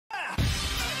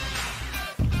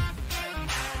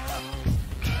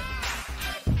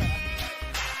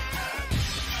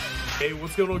Hey,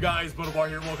 what's going on, guys? Bonobar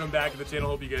here. Welcome back to the channel.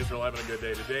 Hope you guys are all having a good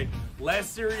day today. Less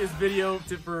serious video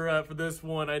for this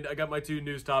one. I got my two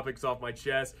news topics off my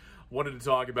chest. Wanted to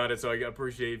talk about it, so I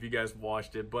appreciate if you guys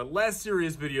watched it. But less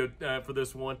serious video for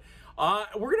this one.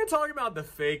 We're going to talk about the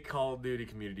fake Call of Duty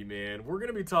community, man. We're going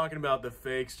to be talking about the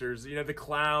fakesters, you know, the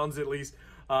clowns, at least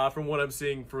from what I'm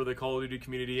seeing for the Call of Duty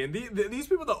community. And these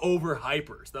people, the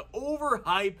overhypers, the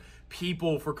overhype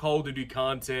people for Call of Duty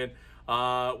content.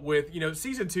 With, you know,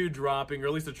 Season 2 dropping, or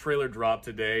at least the trailer dropped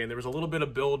today, and there was a little bit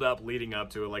of build-up leading up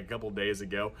to it, like a couple days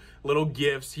ago. Little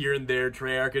gifts here and there,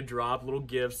 Treyarch had dropped little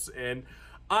gifts, and,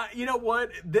 you know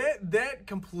what? That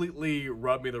completely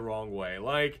rubbed me the wrong way.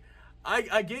 Like,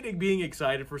 I get it being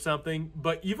excited for something,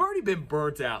 but you've already been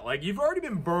burnt out. Like, you've already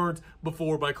been burnt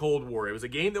before by Cold War. It was a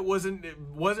game that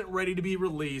wasn't ready to be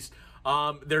released.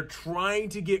 They're trying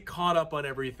to get caught up on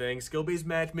everything. Skill-based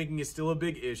matchmaking is still a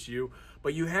big issue,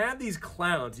 but you have these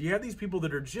clowns, you have these people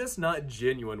that are just not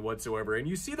genuine whatsoever, and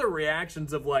you see the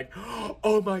reactions of like,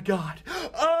 oh my god,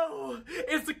 oh,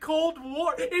 it's the Cold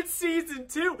War, it's Season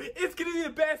 2, it's gonna be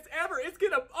the best ever, it's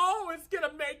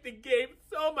gonna make the game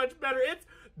so much better,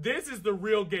 this is the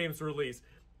real game's release.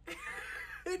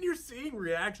 And you're seeing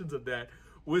reactions of that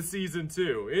with Season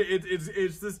 2.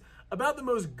 It's just about the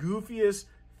most goofiest.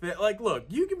 Like, look,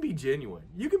 you can be genuine.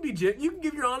 You can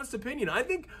give your honest opinion. I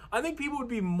think people would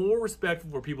be more respectful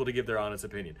for people to give their honest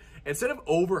opinion instead of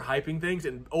overhyping things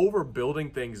and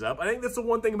overbuilding things up. I think that's the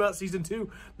one thing about Season 2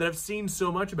 that I've seen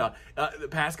so much about. The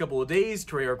past couple of days,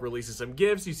 Treyarch releases some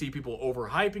gifts. You see people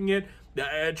overhyping it.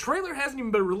 The trailer hasn't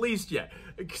even been released yet.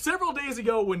 Several days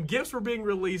ago, when gifts were being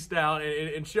released out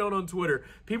and shown on Twitter,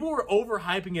 people were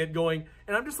overhyping it, going,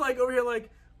 and I'm just like over here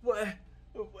like, what?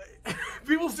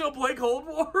 People still play Cold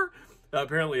War?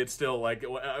 Apparently it's still like,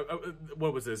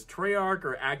 what was this? Treyarch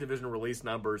or Activision release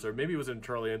numbers, or maybe it was in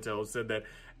Charlie Intel, said that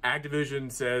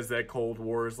Activision says that Cold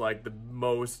War is like the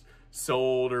most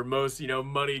sold or most, you know,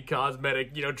 money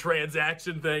cosmetic, you know,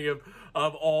 transaction thing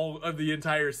of all of the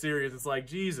entire series. It's like,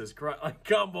 Jesus Christ, like,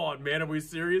 come on, man, are we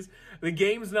serious? The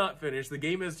game's not finished. The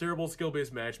game has terrible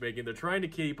skill-based matchmaking. They're trying to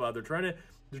keep up. They're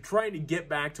trying to get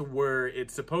back to where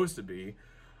it's supposed to be.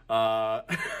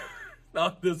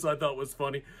 This I thought was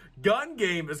funny. Gun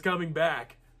game is coming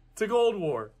back to Cold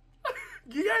War.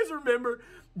 Do you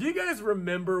guys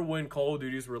remember when Call of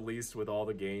Duty's released with all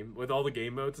the game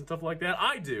modes and stuff like that?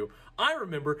 I do. I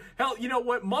remember. Hell, you know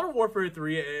what? Modern Warfare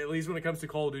 3, at least when it comes to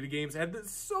Call of Duty games, had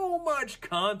so much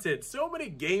content, so many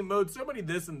game modes, so many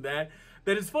this and that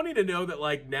it's funny to know that,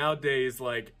 like, nowadays,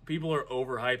 like, people are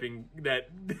overhyping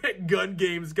that gun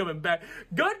game's coming back.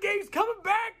 Gun game's coming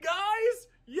back, guys!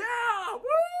 Yeah! Woo!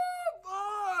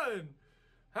 Fun!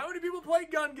 How many people play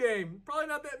gun game? Probably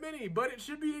not that many, but it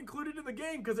should be included in the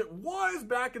game because it was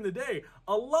back in the day.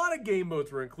 A lot of game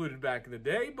modes were included back in the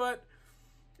day, but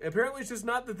apparently it's just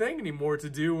not the thing anymore to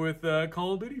do with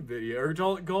Call of Duty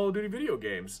video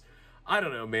games. I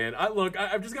don't know, man.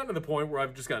 I've just gotten to the point where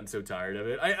I've just gotten so tired of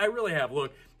it. I really have.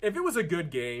 Look, if it was a good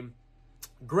game,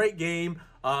 great game,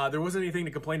 there wasn't anything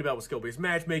to complain about with skill-based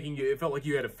matchmaking. It felt like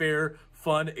you had a fair,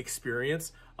 fun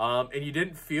experience, and you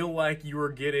didn't feel like you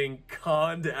were getting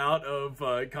conned out of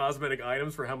cosmetic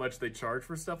items for how much they charge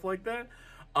for stuff like that.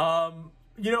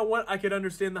 You know what? I could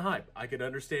understand the hype. I could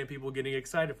understand people getting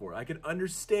excited for it. I could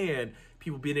understand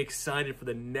people being excited for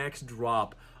the next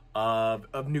drop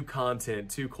of new content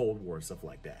to Cold War and stuff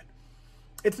like that.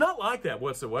 It's not like that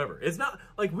whatsoever. It's not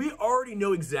like we already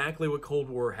know exactly what Cold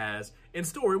War has in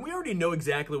store, and we already know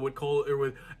exactly what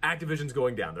Activision's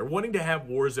going down. They're wanting to have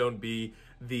Warzone be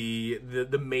the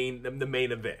main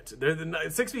event. They're the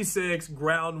 6v6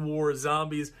 ground war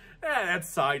zombies. That's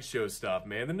sideshow stuff,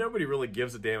 man. And nobody really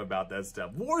gives a damn about that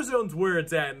stuff. Warzone's where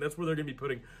it's at, and that's where they're gonna be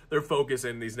putting their focus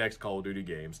in these next Call of Duty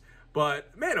games.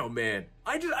 But man, oh man,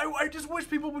 I just wish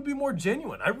people would be more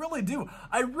genuine. I really do.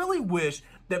 I really wish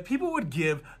that people would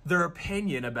give their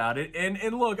opinion about it. And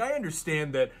look, I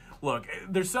understand that. Look,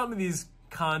 there's some of these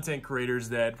content creators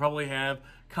that probably have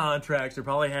contracts or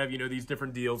probably have, you know, these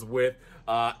different deals with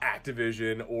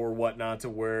Activision or whatnot, to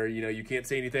where, you know, you can't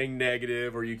say anything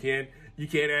negative, or you can't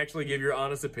actually give your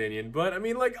honest opinion. But I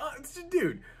mean, like,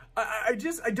 dude, I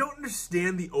don't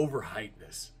understand the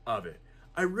overhypeness of it.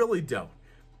 I really don't.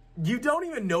 You don't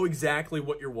even know exactly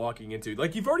what you're walking into.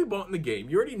 Like, you've already bought in the game.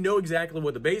 You already know exactly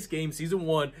what the base game, Season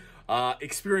 1,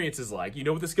 experience is like. You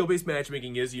know what the skill-based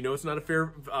matchmaking is. You know it's not a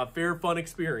fair, fun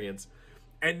experience.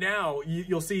 And now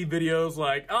you'll see videos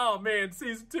like, oh, man,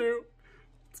 Season 2,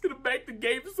 it's going to make the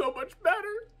game so much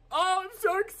better. Oh, I'm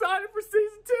so excited for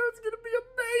Season 2. It's going to be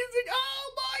amazing.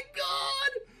 Oh, my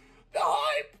God. The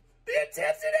hype. The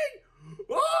intensity.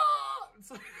 Oh! It's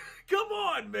like, come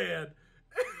on, man.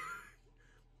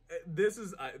 this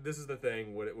is the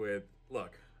thing with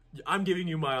look. I'm giving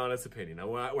you my honest opinion.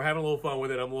 We're having a little fun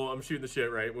with it. I'm shooting the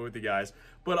shit right with you guys.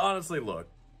 But honestly, look,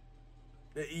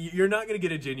 you're not going to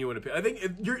get a genuine opinion. I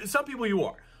think some people you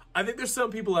are. I think there's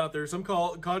some people out there, some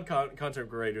content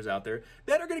creators out there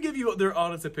that are going to give you their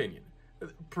honest opinion.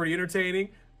 Pretty entertaining,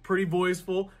 pretty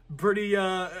voiceful, pretty,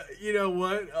 you know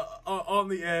what, on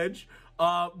the edge,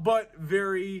 but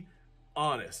very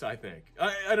honest, I think.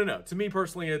 I don't know. To me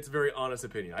personally, it's a very honest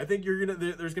opinion. I think there's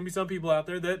going to be some people out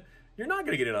there that you're not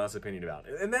going to get an honest opinion about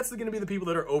it. And that's going to be the people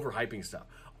that are overhyping stuff.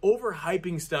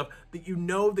 Overhyping stuff that you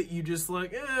know that you just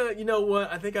like, you know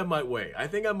what, I think I might wait. I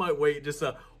think I might wait just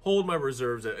to hold my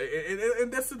reserves.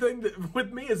 And that's the thing that,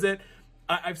 with me is that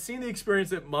I've seen the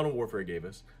experience that Modern Warfare gave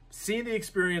us, seen the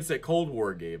experience that Cold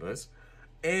War gave us,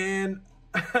 and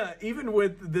even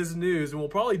with this news, and we'll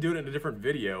probably do it in a different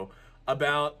video,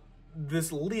 about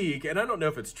this leak, and I don't know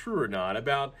if it's true or not,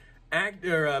 about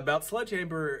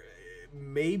Sledgehammer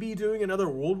maybe doing another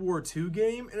World War II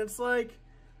game, and it's like,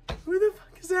 who the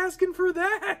fuck is asking for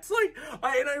that? It's like,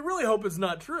 I really hope it's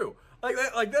not true.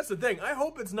 Like that's the thing. I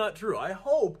hope it's not true. I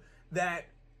hope that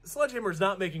Sledgehammer's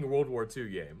not making a World War II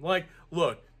game. Like,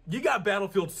 look, you got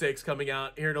Battlefield 6 coming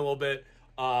out here in a little bit.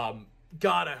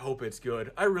 God, I hope it's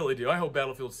good. I really do. I hope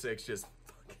Battlefield 6 just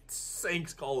fucking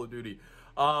sinks Call of Duty.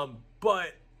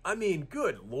 But I mean,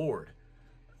 good Lord.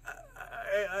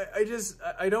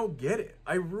 I don't get it.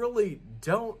 I really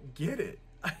don't get it.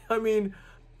 I mean,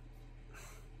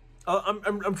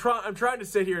 I'm trying to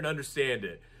sit here and understand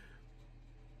it.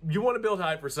 You want to build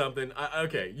hype for something.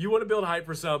 Okay, you want to build hype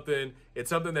for something. It's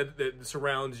something that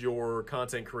surrounds your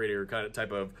content creator kind of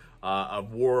type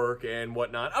of work and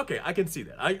whatnot. Okay, I can see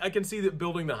that. I can see that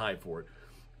building the hype for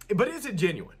it. But is it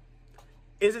genuine?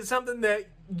 Is it something that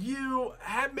you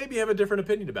maybe have a different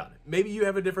opinion about it? Maybe you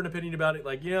have a different opinion about it.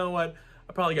 Like, you know what?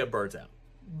 I probably got burnt out.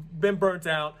 Been burnt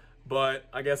out, but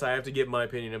I guess I have to give my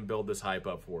opinion and build this hype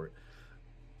up for it.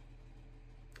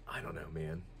 I don't know,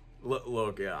 man.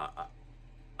 Look,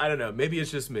 I don't know. Maybe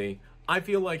it's just me. I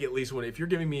feel like at least if you're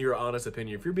giving me your honest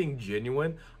opinion, if you're being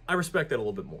genuine, I respect that a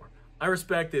little bit more. I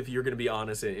respect if you're going to be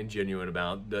honest and genuine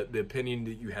about the opinion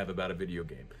that you have about a video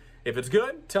game. If it's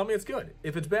good, tell me it's good.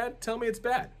 If it's bad, tell me it's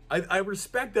bad. I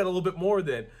respect that a little bit more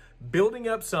than building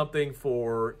up something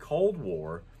for Cold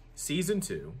War Season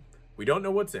 2. We don't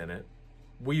know what's in it.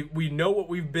 We know what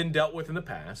we've been dealt with in the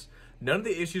past. None of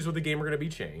the issues with the game are going to be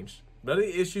changed. None of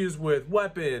the issues with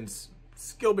weapons,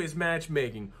 skill-based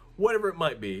matchmaking, whatever it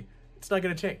might be, it's not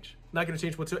going to change. Not going to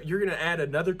change whatsoever. You're going to add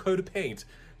another coat of paint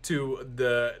to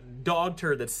the dog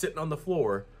turd that's sitting on the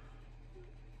floor,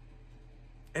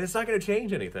 and it's not going to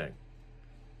change anything.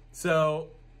 So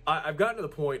I've gotten to the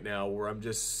point now where I'm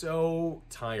just so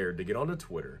tired to get onto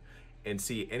Twitter and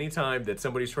see any time that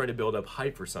somebody's trying to build up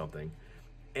hype for something,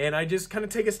 and I just kind of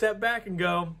take a step back and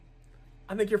go,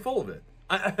 I think you're full of it.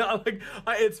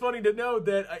 It's funny to know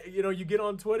that, you get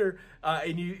on Twitter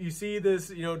and you see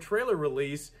this, trailer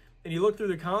release, and you look through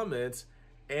the comments,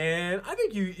 and I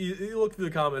think you look through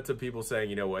the comments of people saying,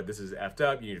 you know what, this is effed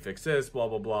up, you need to fix this, blah,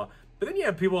 blah, blah. But then you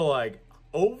have people like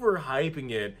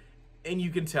overhyping it, and you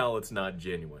can tell it's not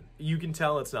genuine. You can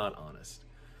tell it's not honest.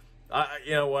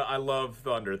 You know what? I love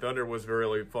Thunder. Thunder was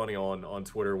really funny on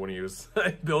Twitter when he was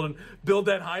build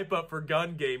that hype up for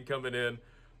Gun Game coming in.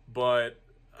 But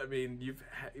I mean,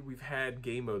 we've had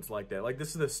game modes like that. Like, this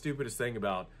is the stupidest thing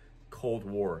about Cold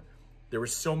War. There were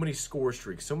so many score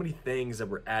streaks, so many things that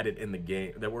were added in the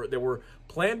game that were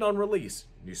planned on release.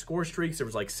 New score streaks. There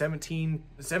was like 17,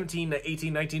 18,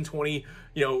 19, 20,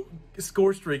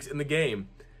 score streaks in the game.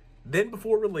 Then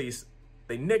before release,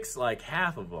 they nix like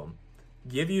half of them,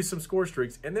 give you some score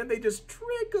streaks, and then they just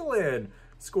trickle in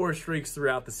score streaks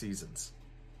throughout the seasons.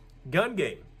 Gun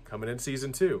Game coming in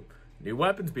Season 2. New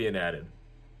weapons being added.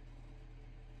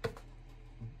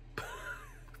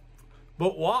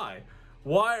 But why?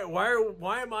 Why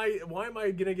am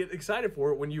I gonna get excited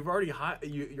for it when you're already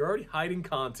hiding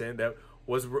content that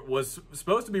was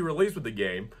supposed to be released with the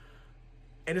game,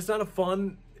 and it's not a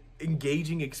fun,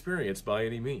 engaging experience by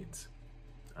any means.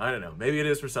 I don't know. Maybe it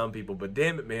is for some people, but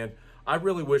damn it, man. I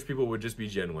really wish people would just be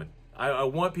genuine. I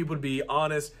want people to be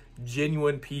honest,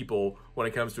 genuine people when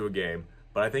it comes to a game.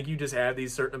 But I think you just have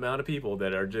these certain amount of people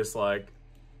that are just like,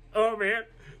 oh man,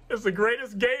 it's the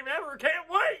greatest game ever. Can't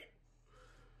wait.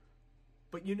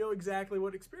 But you know exactly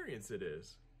what experience it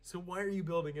is. So why are you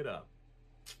building it up?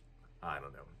 I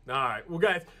don't know. All right. Well,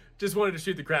 guys, just wanted to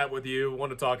shoot the crap with you.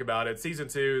 Want to talk about it. Season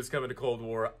 2 is coming to Cold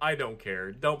War. I don't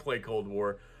care. Don't play Cold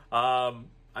War. I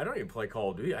don't even play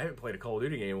Call of Duty. I haven't played a Call of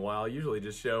Duty game in a while. I usually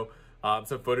just show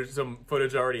some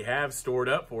footage I already have stored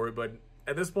up for it. But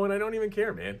at this point, I don't even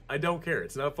care, man. I don't care.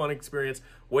 It's not a fun experience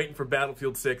waiting for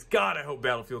Battlefield 6. God, I hope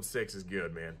Battlefield 6 is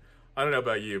good, man. I don't know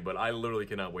about you, but I literally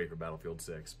cannot wait for Battlefield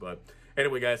 6. But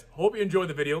anyway, guys, hope you enjoyed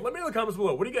the video. Let me know in the comments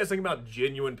below. What do you guys think about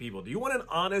genuine people? Do you want an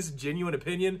honest, genuine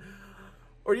opinion?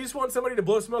 Or do you just want somebody to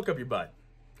blow smoke up your butt?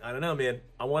 I don't know, man.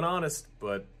 I want honest,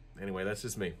 but anyway, that's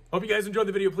just me. Hope you guys enjoyed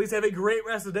the video. Please have a great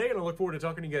rest of the day, and I look forward to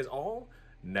talking to you guys all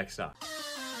next time.